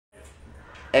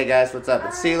Hey guys, what's up?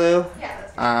 It's Silu.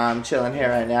 I'm chilling here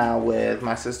right now with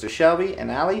my sister Shelby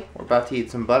and Allie. We're about to eat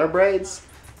some butter braids.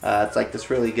 It's like this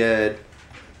really good,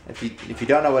 if you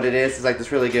don't know what it is, it's like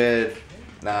this really good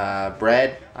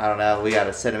bread. I don't know, we got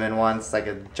a cinnamon one. It's like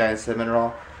a giant cinnamon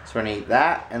roll. So we're gonna eat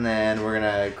that, and then we're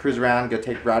gonna cruise around, go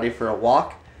take Roddy for a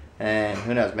walk, and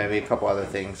who knows, maybe a couple other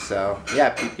things. So yeah,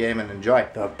 peep game and enjoy.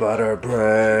 The butter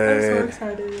bread. I'm so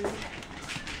excited.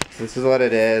 This is what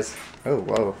it is. Oh,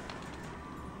 whoa.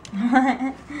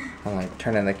 I'm like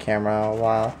turning the camera a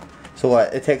while. So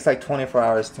what? It takes like 24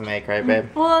 hours to make, right, babe?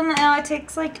 Well, no, it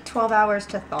takes like 12 hours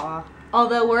to thaw.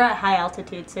 Although we're at high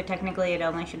altitude, so technically it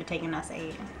only should have taken us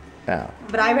 8. Oh.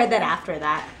 But I read that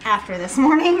after this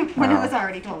morning, when it was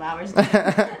already 12 hours.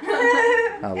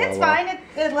 It's fine.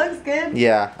 It looks good.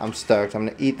 Yeah, I'm stoked. I'm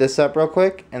gonna eat this up real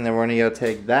quick, and then we're gonna go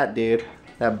take that dude,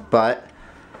 that butt,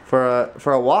 for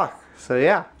a walk. So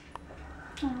yeah.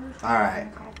 All right.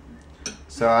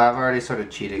 So I've already sort of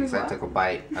cheated because I took a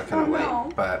bite. I couldn't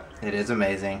wait, but it is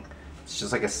amazing. It's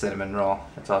just like a cinnamon roll.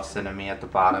 It's all cinnamon at the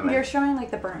bottom. You're showing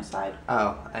like the burnt side.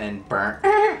 Oh, and burnt.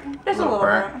 Just a little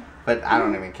burnt. But I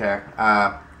don't even care.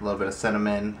 A little bit of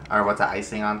cinnamon, or what's the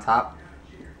icing on top.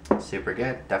 Super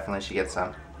good. Definitely should get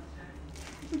some.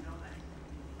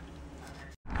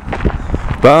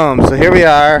 Boom. So here we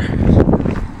are.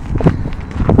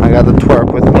 I got the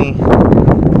twerp with me.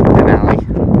 And Allie.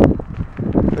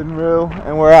 And Rue.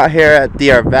 And we're out here at the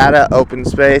Arvada open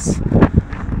space.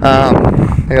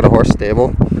 I got a horse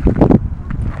stable.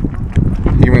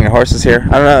 You bring your horses here?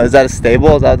 I don't know. Is that a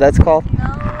stable? Is that what that's called? No.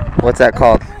 What's that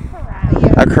called?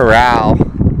 A corral.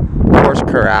 Horse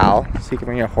corral. So you can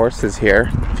bring your horses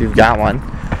here if you've got one.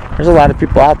 There's a lot of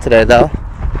people out today though.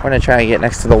 We're gonna try and get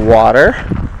next to the water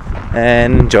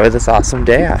and enjoy this awesome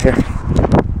day out here.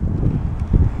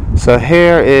 So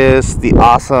here is the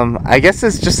awesome, I guess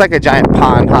it's just like a giant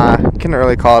pond, huh? Couldn't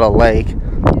really call it a lake.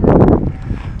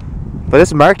 But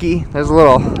it's murky. There's a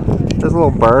little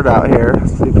bird out here.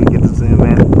 Let's see if we can zoom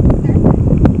in.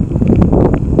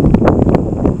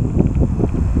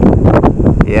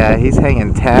 Yeah, he's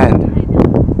hanging 10.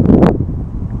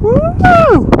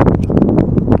 Woo!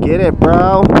 Get it,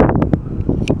 bro.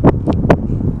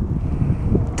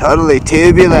 Totally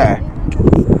tubular.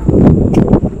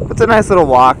 It's a nice little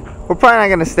walk. We're probably not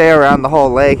going to stay around the whole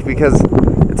lake because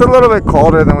it's a little bit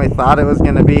colder than we thought it was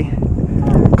going to be.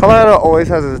 Colorado always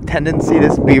has a tendency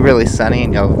to be really sunny,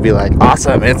 and you'll be like,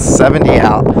 awesome, it's 70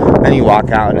 out. Then you walk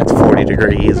out and it's 40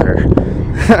 degrees, or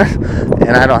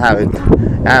and I don't have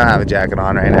a jacket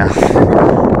on right now.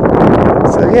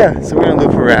 So yeah, so we're gonna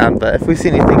loop around, but if we see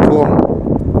anything cool,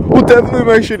 we'll definitely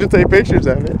make sure to take pictures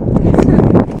of it.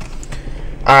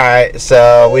 Alright,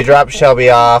 so we dropped Shelby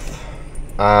off.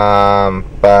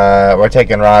 But we're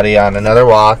taking Roddy on another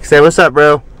walk. Say what's up,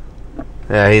 bro.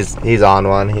 Yeah, he's on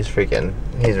one. He's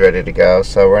ready to go.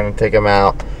 So we're gonna take him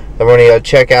out. Then we're gonna go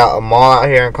check out a mall out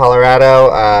here in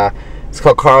Colorado. It's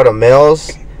called Colorado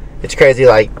Mills. It's crazy.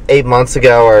 Like 8 months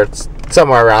ago, or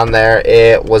somewhere around there,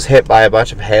 it was hit by a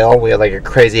bunch of hail. We had like a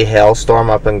crazy hailstorm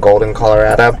up in Golden,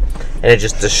 Colorado, and it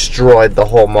just destroyed the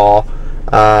whole mall.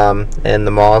 And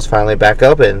the mall is finally back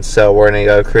open, so we're gonna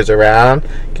go cruise around,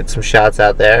 get some shots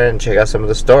out there, and check out some of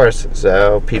the stores.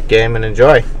 So peep game and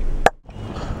enjoy.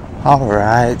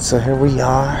 Alright, so here we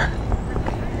are,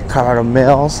 Colorado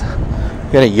Mills.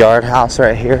 We got a yard house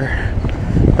right here,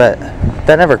 but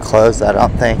that never closed, I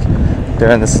don't think,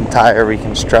 during this entire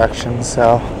reconstruction.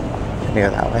 So I'm gonna go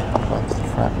that way. I'll go to the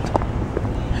front,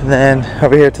 and then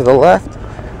over here to the left,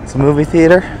 it's a movie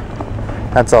theater.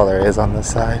 That's all there is on this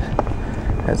side.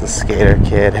 There's a skater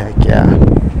kid, heck yeah.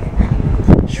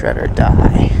 Shred or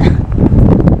die.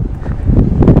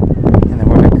 And then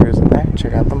we're gonna cruise in there and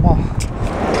check out the mall.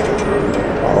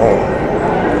 Oh.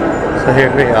 So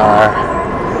here we are.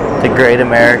 The Great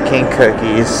American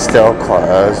Cookies still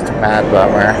closed. Mad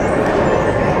bummer.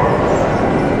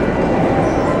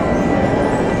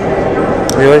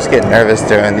 We always get nervous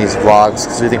during these vlogs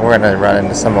because we think we're gonna run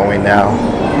into someone we know.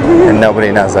 And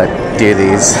nobody knows I do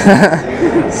these.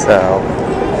 So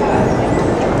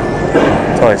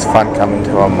it's always fun coming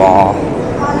to a mall.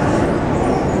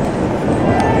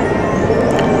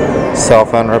 Cell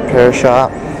phone repair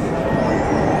shop.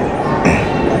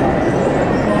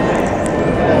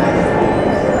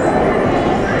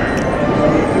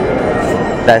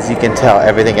 As you can tell,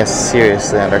 everything is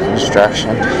seriously under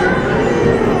construction.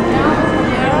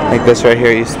 Like this right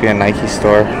here used to be a Nike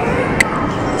store.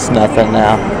 It's nothing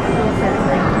now.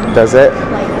 Does it?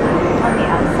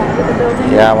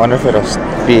 Yeah, I wonder if it'll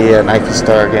be a Nike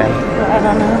store again. I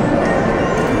don't know.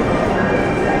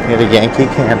 Get a Yankee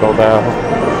candle though.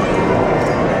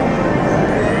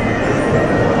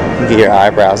 You get your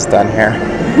eyebrows done here.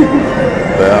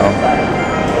 Boom.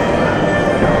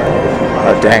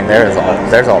 Oh dang, there's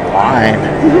a line.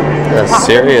 A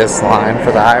serious line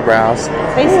for the eyebrows.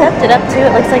 They stepped it up too.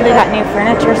 It looks like they got new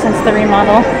furniture since the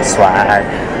remodel. Swag.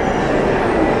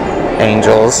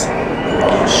 Angels.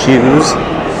 Shoes.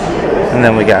 And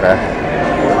then we got a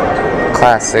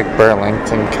classic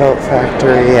Burlington coat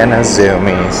factory and a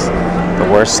Zoomies. The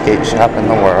worst skate shop in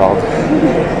the world.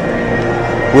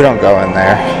 We don't go in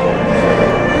there.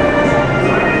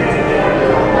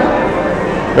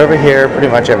 But over here, pretty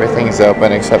much everything's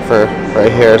open except for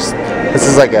right here. This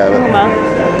is like a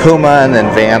Puma and then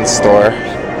Vans store.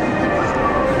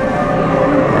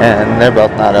 And they're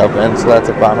both not open, so that's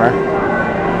a bummer.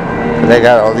 But they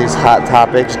got all these Hot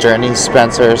Topics, Journey,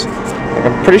 Spencer's.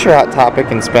 I'm pretty sure Hot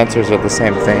Topic and Spencer's are the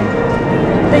same thing.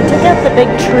 They took out the big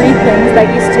tree things that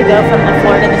used to go from the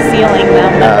floor to the ceiling,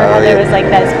 though. Remember how there was like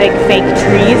those big fake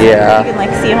trees? Yeah. You can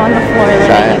like see them on the floor like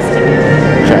they used to.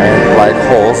 Giant like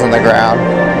holes in the ground.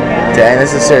 Yeah. Dang,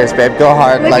 this is serious, babe. Go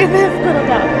hard. Look like at this little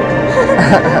dog.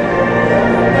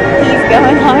 He's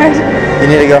going hard. You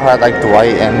need to go hard like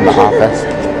Dwight in The Office.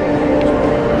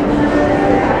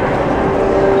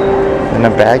 In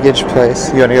a baggage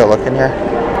place. You want to go look in here?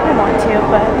 I want to,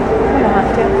 but I don't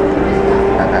have to.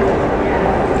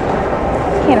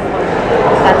 Can't afford it.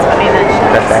 That's what I meant.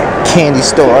 That's that candy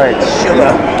store.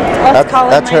 Sugar.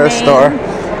 That's her name. store.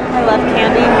 I love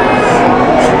candy.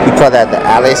 We call that the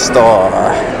alley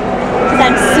store. Because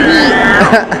I'm sweet.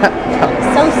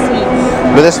 So sweet.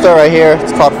 But this store right here,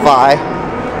 it's called Phi.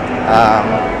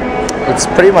 It's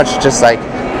pretty much just like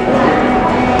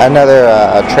another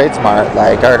Tradesmart,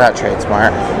 or not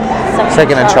Tradesmart.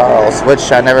 Second and Charles,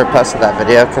 which I never posted that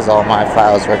video because all my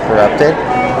files were corrupted.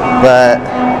 But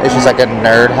it's just like a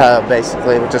nerd hub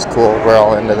basically, which is cool. We're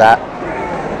all into that.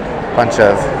 Bunch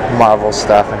of Marvel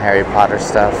stuff and Harry Potter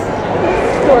stuff.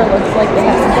 Store looks like they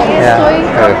have some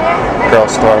a girl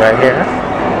store right here.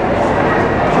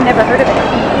 I've never heard of it.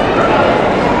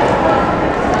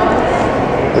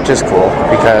 Which is cool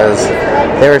because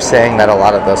they were saying that a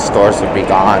lot of those stores would be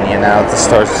gone, you know, the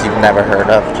stores you've never heard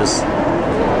of, just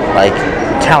like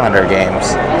Calendar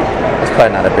Games. It's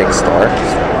probably not a big store.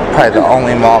 It's probably the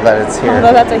only mall that it's here.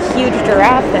 Although that's a huge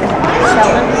giraffe they're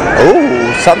selling. Ooh,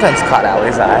 something's caught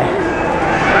Allie's eye.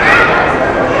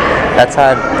 That's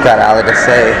how I got Allie to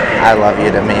say I love you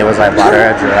to me, was I bought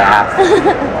her a giraffe.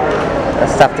 A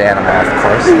stuffed animal, of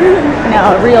course.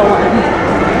 No, a real one.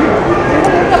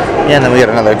 Yeah, and then we got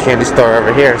another candy store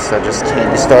over here, so just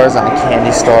candy stores on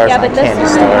candy stores on candy stores. Yeah, but this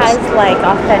one has like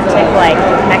authentic like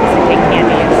Mexican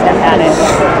candy and stuff at it.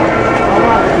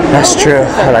 That's true.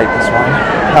 I like this one.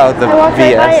 Oh, the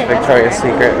VS Victoria's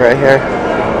Secret right here.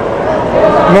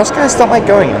 Most guys don't like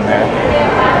going in there,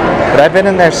 but I've been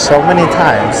in there so many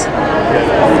times.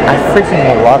 I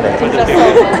freaking love it.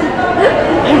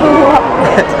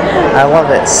 I love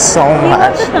it so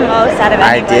much. You love it the most out of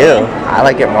anybody. I do. I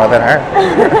like it more than her.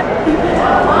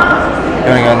 You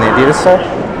want to go in the Adidas store?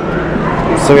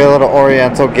 So we got a little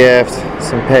Oriental gift,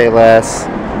 some Payless,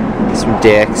 some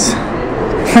dicks.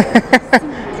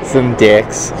 Some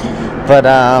dicks. But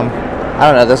I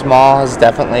don't know, this mall is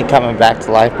definitely coming back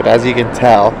to life, but as you can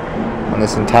tell on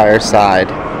this entire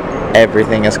side,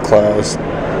 everything is closed.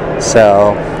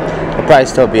 So it'll probably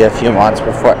still be a few months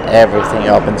before everything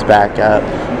opens back up.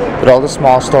 But all the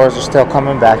small stores are still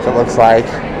coming back, it looks like.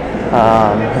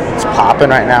 It's popping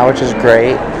right now, which is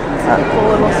great. Cool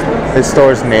little store. This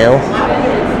store's new.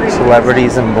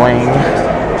 Celebrities and bling.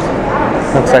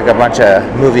 Looks like a bunch of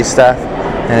movie stuff.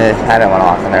 I don't want to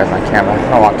walk in there with my camera. I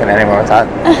don't walk in anymore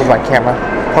with my camera.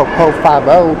 Po 50.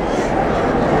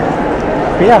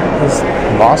 But yeah, this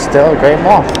mall's still a great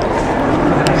mall.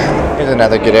 Here's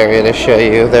another good area to show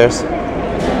you. There's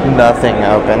nothing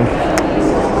open.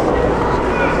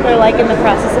 They're like in the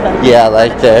process of opening. Yeah,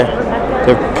 like they're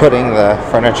putting the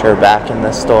furniture back in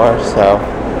the store, so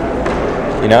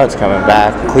you know it's coming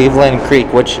back. Cleveland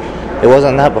Creek, which it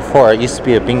wasn't that before. It used to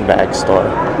be a beanbag store.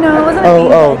 No, it wasn't a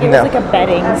beanbag. It was like a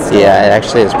bedding store. Yeah, it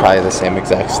actually is probably the same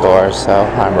exact store, so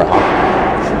I'm wrong.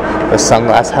 The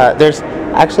Sunglass Hut. There's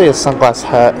actually a Sunglass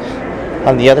Hut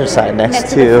on the other side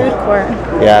next to the food court.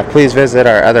 Yeah, please visit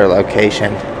our other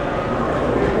location.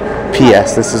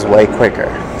 P.S. This is way quicker.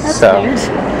 That's so weird.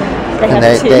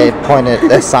 They pointed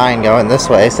a sign going this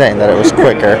way saying that it was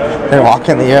quicker than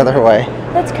walking the other way.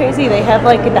 That's crazy. They have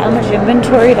like that much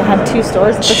inventory to have two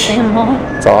stores at the same mall.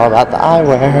 It's all about the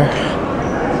eyewear.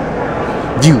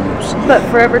 Views. But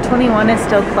Forever 21 is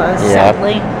still closed,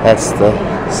 sadly. That's the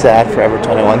sad Forever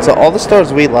 21. So all the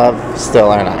stores we love still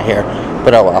are not here.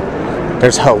 But oh well.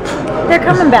 There's hope. They're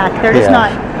coming back. They're just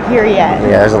not here yet.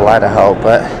 Yeah, there's a lot of hope.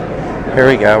 But Here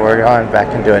we go. We're going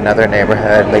back into another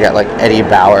neighborhood. They got like Eddie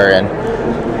Bauer and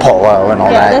Polo and all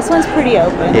that. Yeah, this one's pretty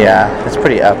open. Yeah, it's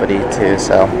pretty uppity too.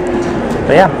 So,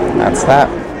 but yeah, that's that.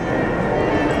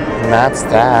 And that's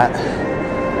that.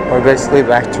 We're basically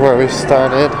back to where we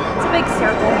started. It's a big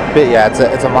circle. But yeah,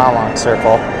 it's a mile-long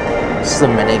circle. This is a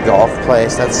mini golf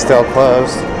place that's still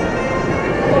closed.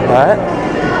 But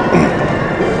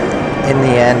in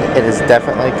the end, it is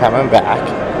definitely coming back.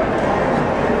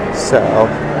 So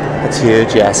it's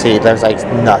huge. Yeah, see, there's like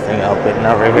nothing open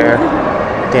over here.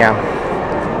 Damn.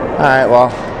 Alright, well,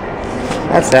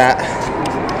 that's that.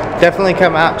 Definitely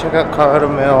come out, check out Colorado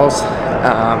Mills.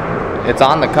 It's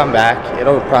on the comeback.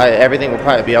 Everything will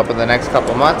probably be open the next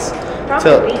couple months.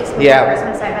 Probably weeks.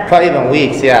 Yeah, probably even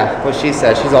weeks. Yeah, what she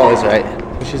says. She's always right.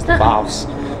 She's the boss.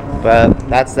 But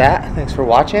that's that. Thanks for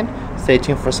watching. Stay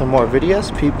tuned for some more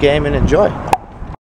videos. Peep game and enjoy.